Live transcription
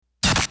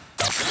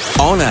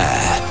On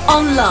air.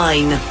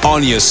 Online.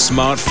 On your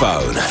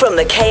smartphone. From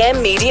the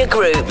KM Media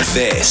Group.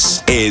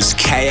 This is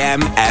KM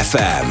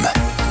FM.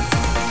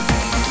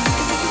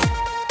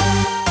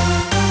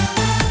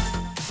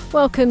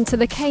 Welcome to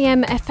the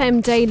KM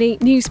FM Daily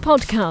News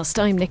Podcast.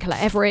 I'm Nicola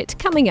Everett.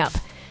 Coming up,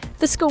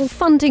 the school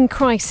funding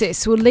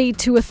crisis will lead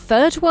to a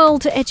third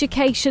world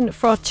education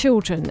for our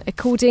children,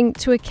 according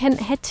to a Kent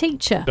head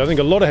teacher. I think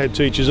a lot of head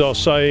teachers are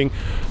saying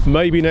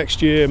maybe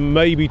next year,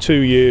 maybe 2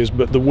 years,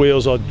 but the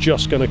wheels are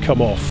just going to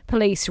come off.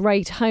 Police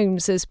raid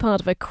homes as part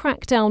of a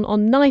crackdown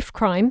on knife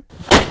crime.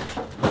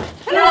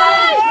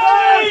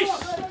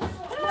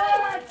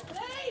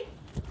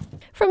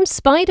 From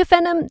spider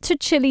venom to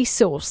chilli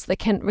sauce, the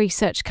Kent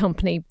research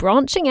company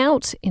branching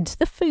out into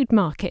the food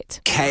market.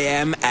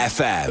 KM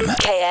FM.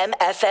 KM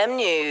FM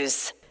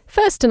News.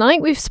 First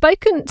tonight, we've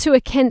spoken to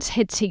a Kent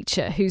head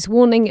teacher who's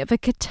warning of a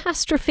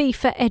catastrophe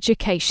for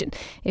education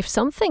if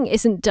something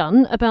isn't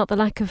done about the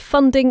lack of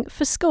funding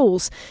for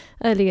schools.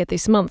 Earlier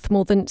this month,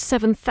 more than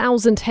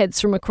 7,000 heads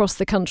from across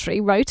the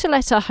country wrote a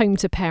letter home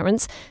to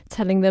parents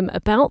telling them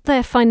about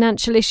their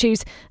financial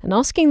issues and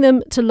asking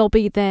them to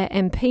lobby their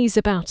MPs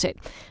about it.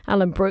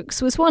 Alan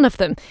Brooks was one of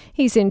them.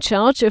 He's in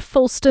charge of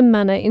Falston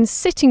Manor in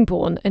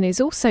Sittingbourne and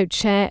is also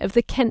chair of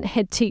the Kent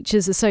Head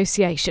Teachers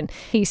Association.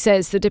 He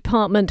says the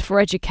Department for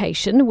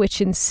Education, which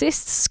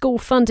insists school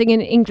funding in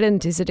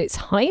England is at its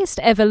highest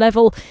ever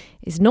level,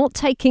 is not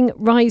taking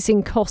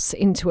rising costs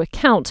into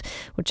account.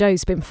 Well,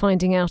 Joe's been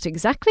finding out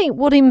exactly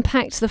what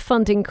impact the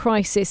funding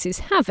crisis is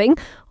having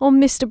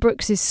on Mr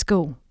Brooks's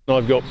school.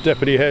 I've got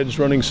deputy heads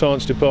running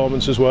science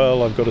departments as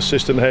well. I've got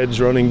assistant heads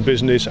running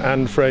business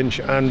and French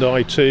and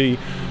IT.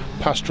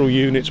 Pastoral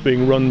units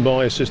being run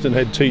by assistant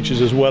head teachers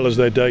as well as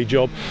their day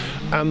job,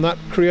 and that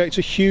creates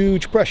a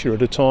huge pressure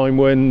at a time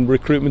when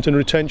recruitment and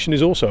retention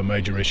is also a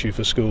major issue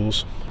for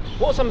schools.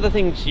 What are some of the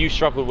things you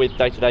struggle with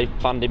day-to-day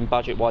funding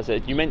budget-wise?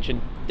 You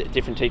mentioned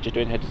different teachers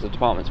doing heads of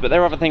departments, but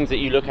there are other things that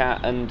you look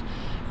at and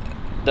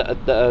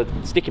that are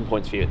sticking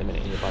points for you at the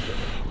minute in your budget?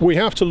 We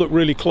have to look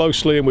really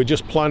closely, and we're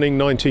just planning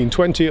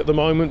 1920 at the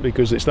moment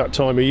because it's that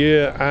time of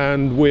year,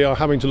 and we are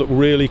having to look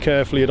really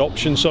carefully at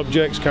option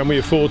subjects. Can we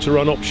afford to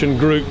run option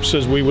groups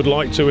as we would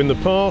like to in the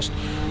past?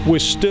 We're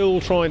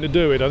still trying to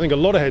do it. I think a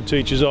lot of head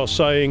teachers are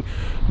saying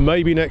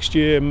maybe next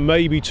year,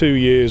 maybe 2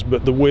 years,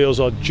 but the wheels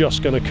are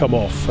just going to come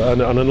off.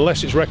 And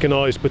unless it's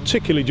recognised,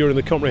 particularly during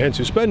the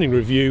comprehensive spending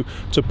review,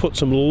 to put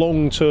some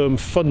long-term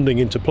funding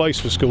into place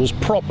for schools,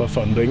 proper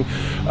funding,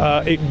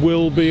 it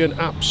will be an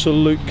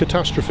absolute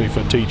catastrophe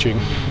for teaching.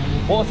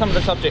 What are some of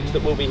the subjects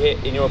that will be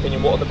hit, in your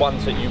opinion? What are the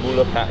ones that you will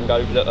look at and go,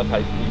 look, okay,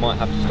 you might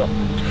have to stop?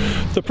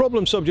 The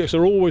problem subjects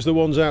are always the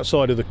ones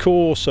outside of the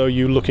core, so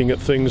you're looking at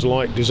things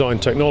like design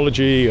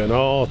technology and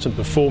art and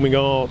performing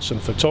arts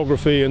and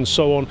photography and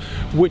so on,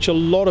 which a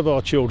lot of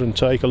our children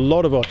take, a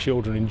lot of our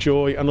children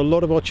enjoy, and a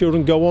lot of our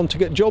children go on to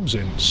get jobs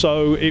in.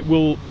 So it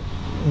will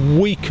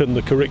weaken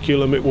the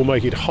curriculum, it will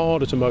make it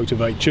harder to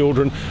motivate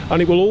children,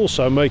 and it will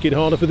also make it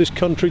harder for this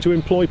country to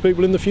employ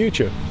people in the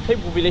future.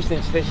 People will be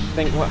listening to this and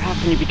think, well, how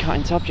can you be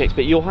cutting subjects?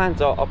 But your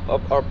hands are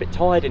a bit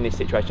tied in this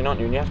situation,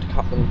 aren't you? And you have to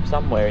cut them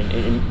somewhere.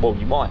 Well,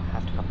 you might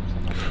have to cut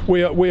them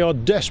somewhere. We are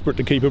desperate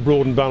to keep a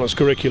broad and balanced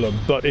curriculum,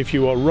 but if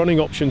you are running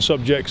option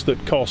subjects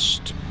that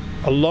cost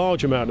a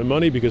large amount of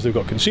money because they've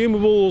got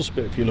consumables,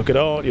 but if you look at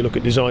art, you look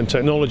at design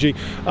technology,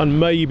 and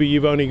maybe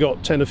you've only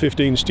got 10 or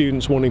 15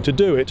 students wanting to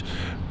do it,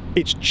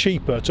 it's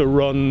cheaper to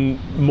run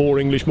more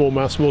English, more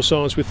maths, more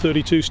science with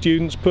 32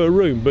 students per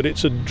room, but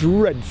it's a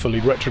dreadfully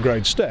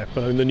retrograde step.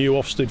 And the new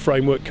Ofsted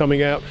framework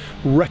coming out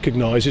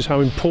recognises how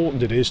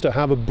important it is to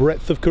have a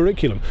breadth of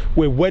curriculum.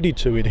 We're wedded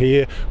to it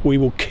here, we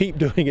will keep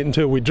doing it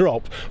until we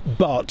drop,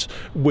 but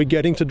we're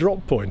getting to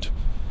drop point.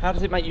 How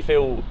does it make you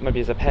feel, maybe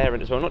as a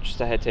parent as well, not just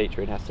a head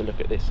teacher who has to look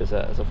at this as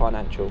a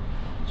financial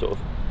sort of,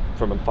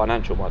 from a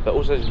financial mind, but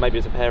also maybe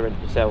as a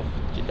parent yourself,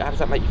 how does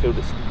that make you feel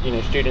that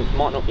students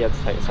might not be able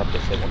to take the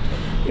subjects they want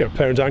to?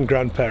 Parent and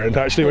grandparent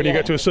actually when you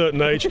get to a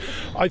certain age.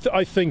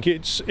 I think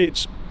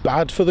it's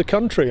bad for the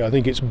country. I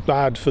think it's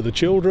bad for the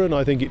children.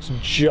 I think it's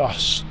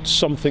just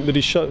something that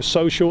is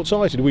so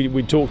short-sighted.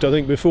 We talked, I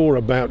think, before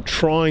about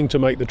trying to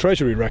make the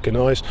Treasury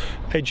recognise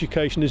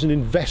education is an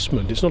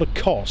investment. It's not a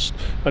cost.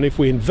 And if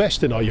we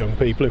invest in our young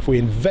people, if we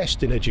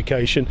invest in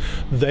education,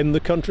 then the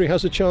country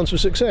has a chance of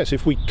success.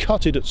 If we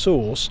cut it at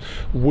source,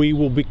 we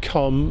will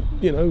become,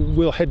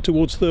 we'll head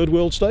towards third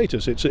world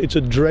status. It's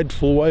a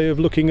dreadful way of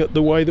looking at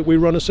the way that we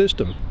run a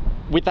system.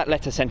 With that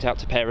letter sent out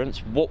to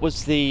parents, what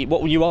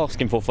were you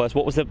asking for first?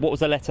 What was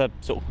the letter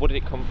what did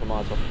it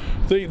compromise on?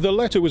 The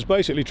letter was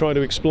basically trying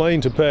to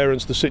explain to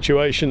parents the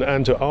situation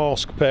and to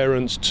ask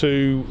parents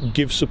to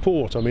give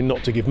support. I mean,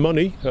 not to give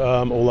money,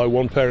 although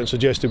one parent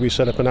suggested we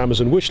set up an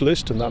Amazon wish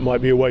list, and that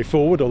might be a way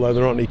forward, although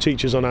there aren't any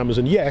teachers on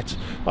Amazon yet.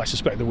 I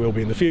suspect there will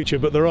be in the future,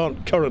 but there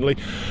aren't currently.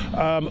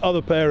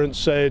 Other parents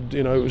said,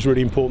 it was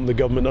really important the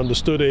government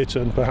understood it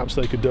and perhaps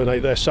they could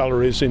donate their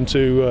salaries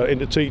into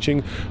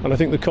teaching. And I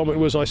think the comment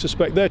was, I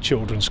suspect their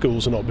children's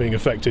schools are not being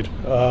affected.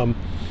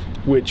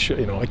 which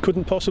I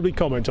couldn't possibly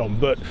comment on.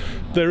 But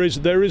there is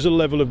a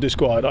level of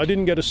disquiet. I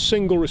didn't get a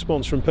single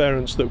response from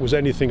parents that was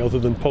anything other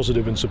than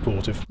positive and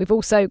supportive. We've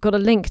also got a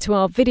link to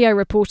our video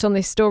report on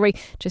this story.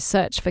 Just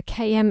search for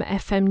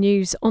KMFM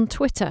News on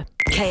Twitter.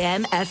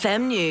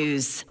 KMFM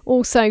News.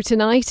 Also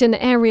tonight, an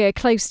area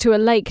close to a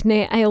lake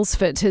near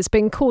Aylesford has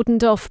been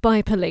cordoned off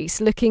by police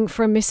looking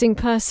for a missing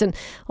person.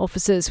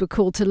 Officers were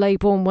called to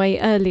Leybourne Way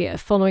earlier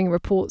following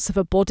reports of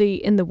a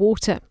body in the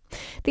water.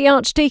 The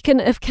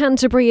Archdeacon of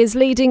Canterbury is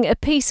leading a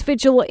peace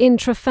vigil in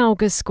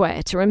Trafalgar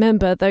Square to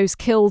remember those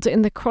killed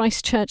in the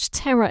Christchurch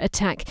terror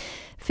attack.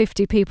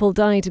 50 people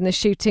died in the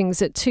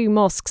shootings at 2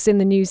 mosques in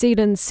the New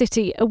Zealand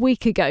city a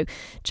week ago.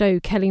 Joe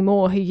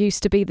Kelly-Moore, who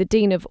used to be the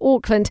Dean of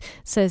Auckland,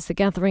 says the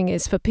gathering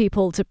is for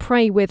people to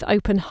pray with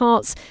open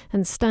hearts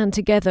and stand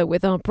together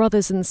with our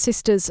brothers and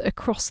sisters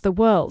across the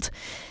world.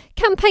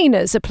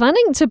 Campaigners are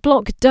planning to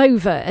block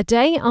Dover a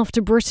day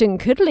after Britain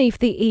could leave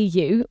the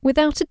EU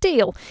without a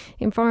deal.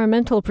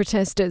 Environmental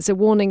protesters are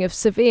warning of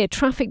severe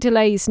traffic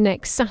delays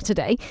next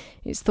Saturday.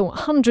 It's thought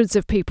hundreds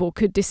of people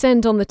could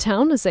descend on the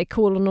town as they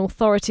call on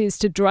authorities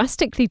to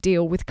drastically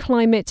deal with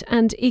climate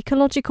and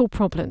ecological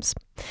problems.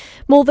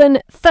 More than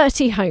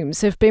 30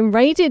 homes have been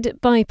raided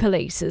by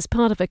police as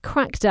part of a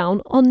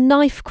crackdown on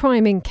knife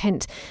crime in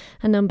Kent.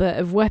 A number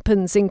of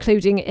weapons,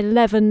 including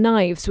 11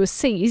 knives, were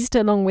seized,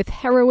 along with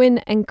heroin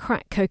and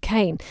crack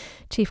cocaine.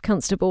 Chief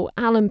Constable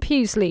Alan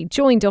Pewsley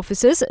joined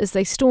officers as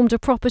they stormed a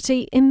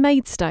property in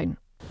Maidstone.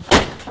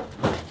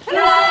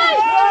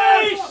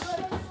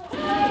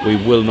 We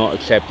will not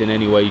accept in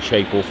any way,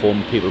 shape or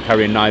form people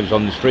carrying knives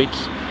on the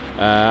streets,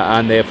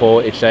 and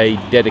therefore it's a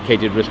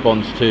dedicated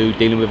response to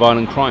dealing with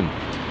violent crime.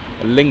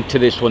 A link to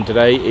this one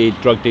today is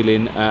drug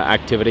dealing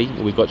activity.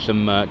 We've got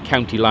some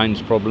county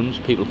lines problems,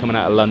 people coming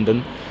out of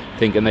London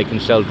thinking they can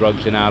sell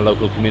drugs in our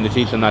local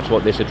communities, and that's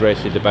what this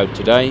address is about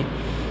today.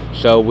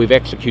 So we've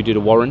executed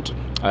a warrant.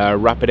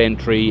 Rapid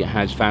Entry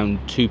has found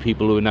 2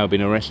 people who have now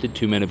been arrested.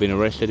 2 men have been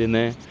arrested in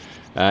there.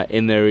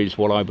 In there is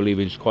what I believe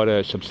is quite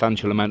a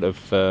substantial amount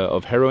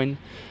of heroin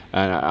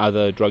and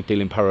other drug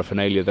dealing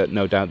paraphernalia that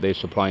no doubt they're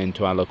supplying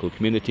to our local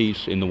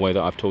communities in the way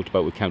that I've talked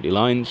about with county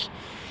lines.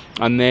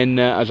 And then,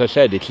 as I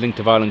said, it's linked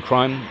to violent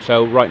crime.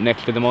 So right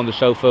next to them on the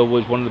sofa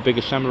was one of the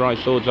biggest samurai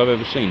swords I've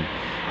ever seen.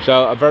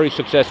 So a very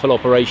successful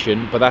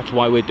operation, but that's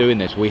why we're doing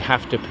this. We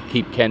have to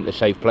keep Kent a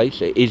safe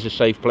place. It is a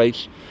safe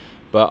place,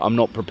 but I'm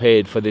not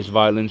prepared for this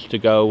violence to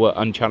go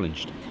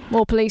unchallenged.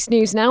 More police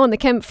news now, and the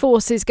Kent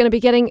Force is going to be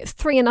getting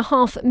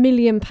 £3.5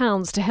 million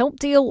to help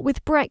deal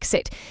with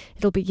Brexit.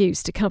 It'll be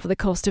used to cover the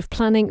cost of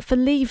planning for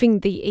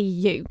leaving the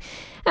EU.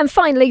 And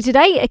finally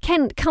today, a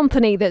Kent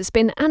company that's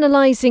been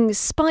analysing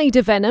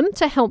spider venom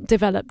to help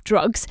develop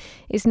drugs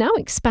is now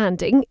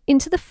expanding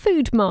into the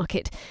food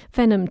market.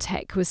 Venom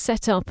Tech was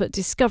set up at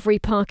Discovery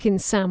Park in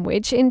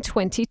Sandwich in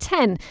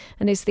 2010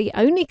 and is the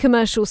only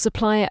commercial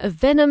supplier of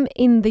venom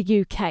in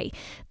the UK.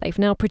 They've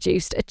now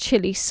produced a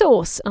chilli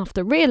sauce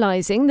after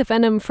realising the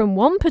venom from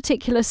one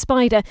particular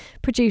spider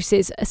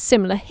produces a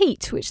similar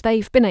heat, which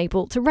they've been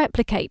able to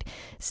replicate.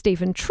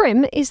 Stephen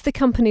Trim is the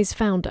company's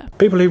founder.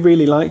 People who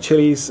really like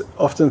chilies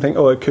often think,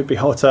 it could be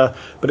hotter,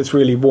 but it's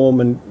really warm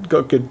and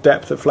got good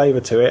depth of flavour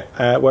to it,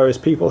 whereas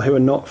people who are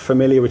not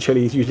familiar with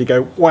chilies usually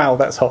go, wow,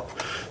 that's hot.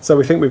 So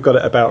we think we've got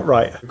it about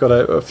right. We've got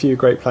a few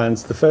great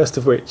plans, the first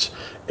of which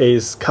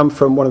is come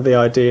from one of the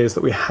ideas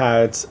that we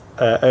had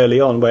early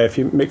on, where if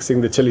you're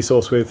mixing the chili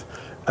sauce with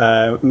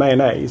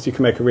mayonnaise, you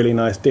can make a really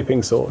nice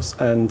dipping sauce,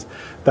 and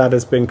that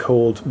has been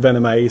called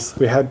Venomaise.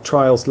 We had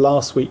trials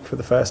last week for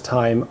the first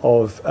time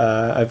of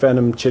a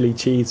venom chili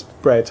cheese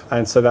bread,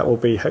 and so that will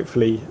be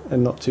hopefully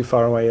not too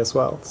far away as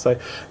well. So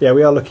yeah,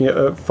 we are looking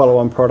at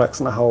follow-on products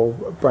and a whole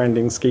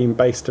branding scheme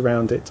based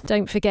around it.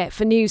 Don't forget,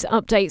 for news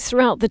updates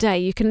throughout the day,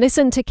 you can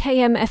listen to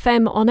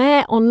KMFM on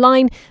air,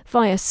 online,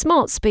 via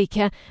smart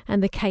speaker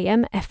and the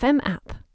KMFM app.